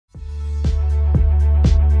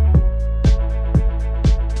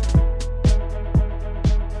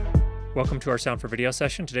Welcome to our Sound for Video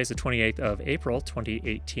session. Today's the 28th of April,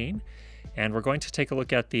 2018, and we're going to take a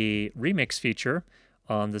look at the remix feature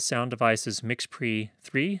on the sound devices MixPre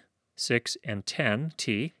 3, 6, and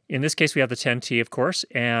 10T. In this case, we have the 10T, of course,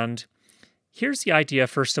 and here's the idea,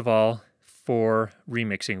 first of all, for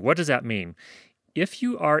remixing. What does that mean? If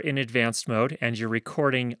you are in advanced mode and you're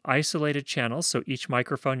recording isolated channels, so each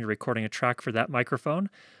microphone, you're recording a track for that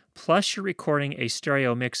microphone, plus you're recording a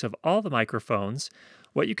stereo mix of all the microphones,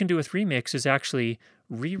 what you can do with remix is actually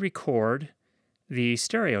re-record the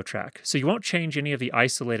stereo track. So you won't change any of the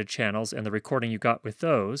isolated channels and the recording you got with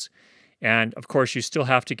those. And of course, you still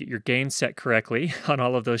have to get your gain set correctly on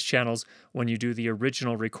all of those channels when you do the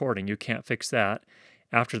original recording. You can't fix that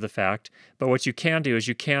after the fact. But what you can do is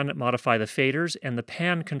you can modify the faders and the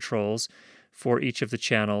pan controls for each of the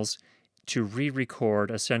channels to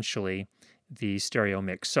re-record essentially the stereo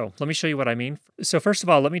mix. So let me show you what I mean. So first of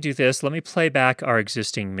all, let me do this. Let me play back our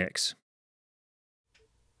existing mix.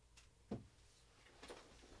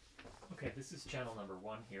 Okay, this is channel number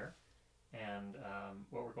 1 here. And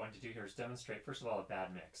what we're going to do here is demonstrate, first of all, a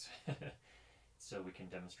bad mix. So we can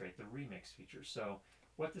demonstrate the remix feature. So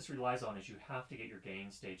what this relies on is you have to get your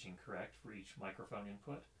gain staging correct for each microphone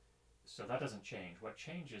input. So that doesn't change. What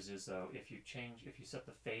changes is, though, if you set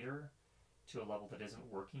the fader to a level that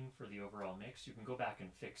isn't working for the overall mix, you can go back and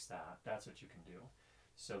fix that. That's what you can do.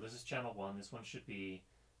 So this is channel 1. This one should be,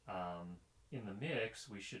 in the mix,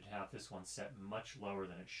 we should have this one set much lower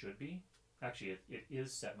than it should be. Actually, it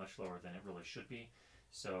is set much lower than it really should be.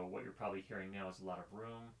 So what you're probably hearing now is a lot of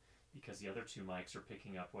room because the other two mics are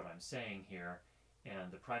picking up what I'm saying here,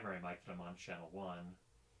 and the primary mic that I'm on, channel 1,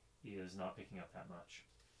 is not picking up that much.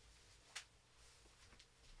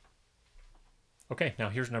 Okay, now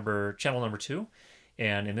here's channel number 2,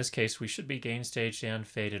 and in this case we should be gain staged and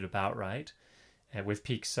faded about right, with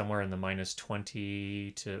peaks somewhere in the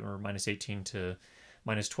 -20 to or -18 to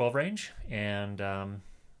 -12 range, and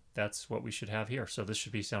that's what we should have here. So this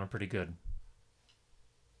should be sounding pretty good.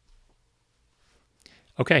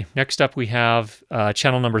 Okay, next up we have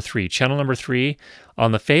channel number 3. Channel number 3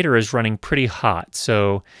 on the fader is running pretty hot,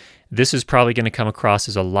 so this is probably going to come across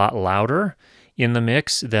as a lot louder in the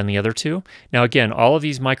mix than the other two. Now again, all of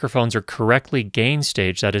these microphones are correctly gain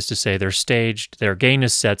staged. That is to say, they're staged, their gain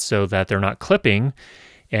is set so that they're not clipping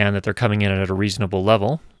and that they're coming in at a reasonable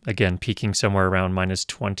level. Again, peaking somewhere around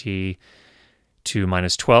 -20 to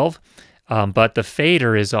 -12. But the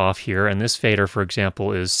fader is off here, and this fader, for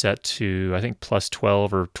example, is set to, I think,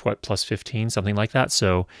 +12 or +15, something like that.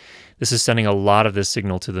 So this is sending a lot of this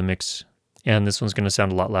signal to the mix, and this one's going to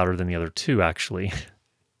sound a lot louder than the other two, actually.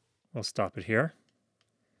 We'll stop it here.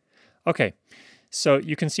 Okay, so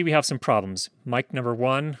you can see we have some problems. Mic number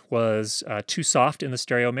 1 was too soft in the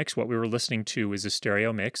stereo mix. What we were listening to was a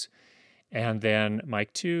stereo mix. And then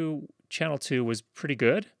mic 2, channel 2 was pretty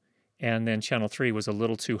good. And then channel 3 was a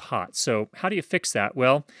little too hot. So how do you fix that?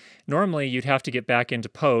 Well, normally you'd have to get back into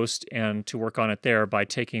post and to work on it there by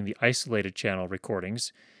taking the isolated channel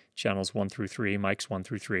recordings, channels 1 through 3, mics 1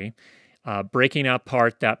 through 3, breaking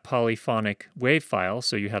apart that polyphonic wave file,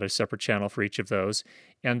 so you had a separate channel for each of those,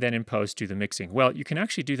 and then in post do the mixing. Well, you can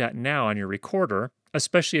actually do that now on your recorder,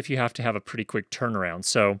 especially if you have to have a pretty quick turnaround.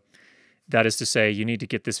 So that is to say, you need to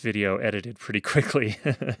get this video edited pretty quickly.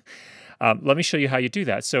 Let me show you how you do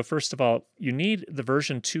that. So first of all, you need the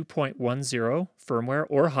version 2.10 firmware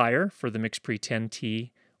or higher for the MixPre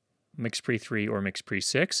 10T, MixPre 3, or MixPre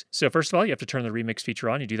 6. So first of all, you have to turn the remix feature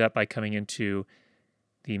on. You do that by coming into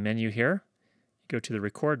the menu here. You go to the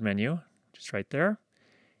record menu, just right there.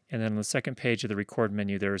 And then on the second page of the record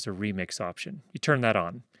menu, there is a remix option. You turn that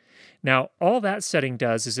on. Now, all that setting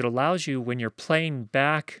does is it allows you, when you're playing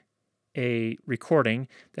back a recording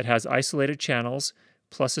that has isolated channels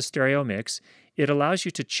plus a stereo mix, it allows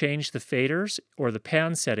you to change the faders or the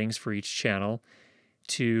pan settings for each channel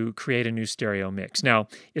to create a new stereo mix. Now,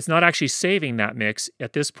 it's not actually saving that mix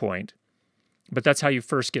at this point, but that's how you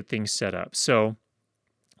first get things set up. So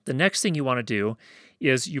the next thing you want to do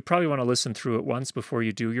is you probably want to listen through it once before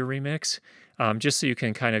you do your remix, just so you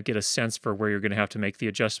can kind of get a sense for where you're going to have to make the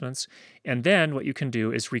adjustments. And then what you can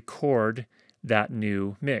do is record that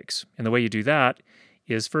new mix. And the way you do that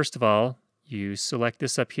is, first of all, you select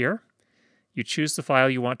this up here. You choose the file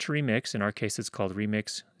you want to remix. In our case, it's called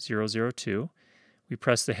Remix 002. We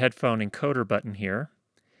press the headphone encoder button here.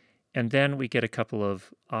 And then we get a couple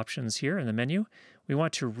of options here in the menu. We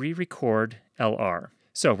want to re-record LR.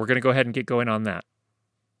 So we're going to go ahead and get going on that.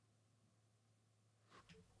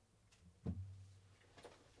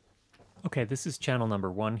 Okay, this is channel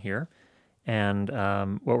number 1 here. And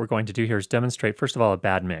what we're going to do here is demonstrate, first of all, a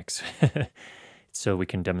bad mix. so we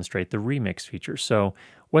can demonstrate the remix feature. So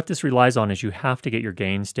what this relies on is you have to get your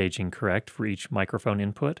gain staging correct for each microphone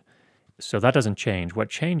input. So that doesn't change. What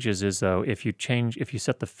changes is though, if you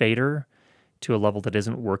set the fader to a level that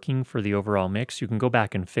isn't working for the overall mix, you can go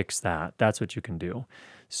back and fix that. That's what you can do.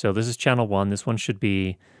 So this is channel 1. This one should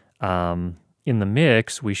be, in the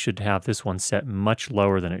mix, we should have this one set much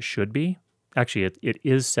lower than it should be. Actually, it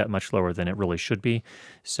is set much lower than it really should be.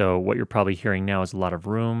 So what you're probably hearing now is a lot of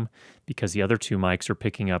room because the other two mics are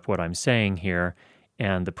picking up what I'm saying here,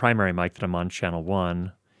 and the primary mic that I'm on, channel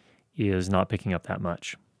 1, is not picking up that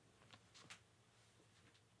much.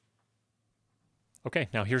 Okay,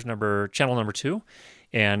 now here's channel number 2,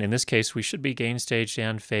 and in this case we should be gain staged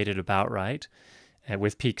and faded about right,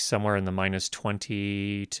 with peaks somewhere in the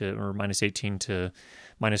 -20 to or -18 to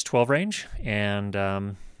 -12 range,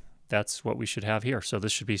 and that's what we should have here. So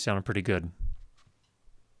this should be sounding pretty good.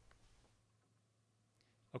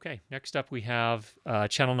 Okay, next up we have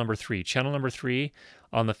channel number 3. Channel number 3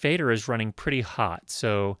 on the fader is running pretty hot,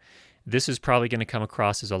 so this is probably going to come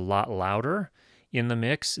across as a lot louder in the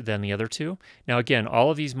mix than the other two. Now again,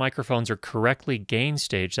 all of these microphones are correctly gain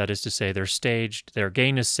staged, that is to say they're staged, their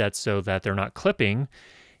gain is set so that they're not clipping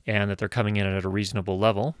and that they're coming in at a reasonable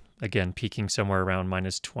level, again peaking somewhere around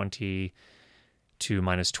 -20 to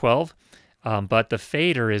 -12. But the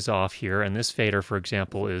fader is off here, and this fader, for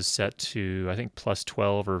example, is set to, I think,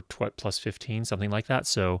 +12 or +15, something like that.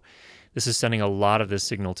 So this is sending a lot of this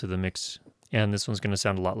signal to the mix, and this one's going to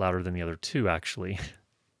sound a lot louder than the other two, actually.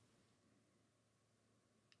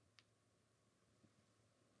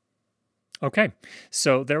 Okay,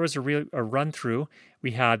 so there was a run through.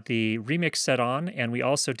 We had the remix set on, and we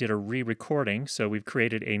also did a re-recording. So we've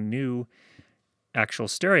created a new actual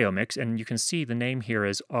stereo mix, and you can see the name here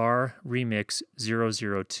is R-Remix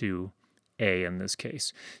 002A in this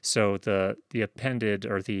case. So the appended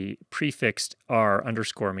or the prefixed R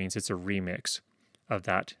underscore means it's a remix of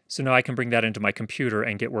that. So now I can bring that into my computer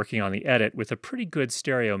and get working on the edit with a pretty good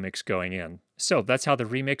stereo mix going in. So that's how the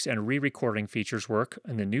remix and re-recording features work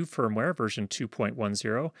in the new firmware version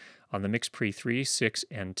 2.10 on the MixPre 3, 6,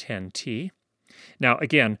 and 10T. Now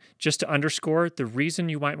again, just to underscore, the reason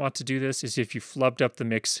you might want to do this is if you flubbed up the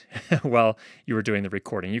mix while you were doing the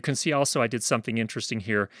recording. You can see also I did something interesting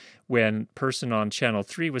here. When person on channel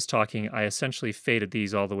 3 was talking, I essentially faded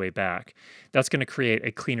these all the way back. That's going to create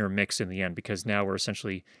a cleaner mix in the end because now we're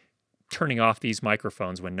essentially turning off these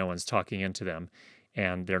microphones when no one's talking into them,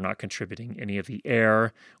 and they're not contributing any of the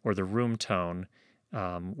air or the room tone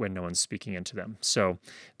when no one's speaking into them. So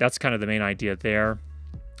that's kind of the main idea there.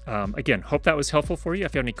 Again, hope that was helpful for you.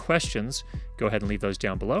 If you have any questions, go ahead and leave those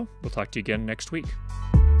down below. We'll talk to you again next week.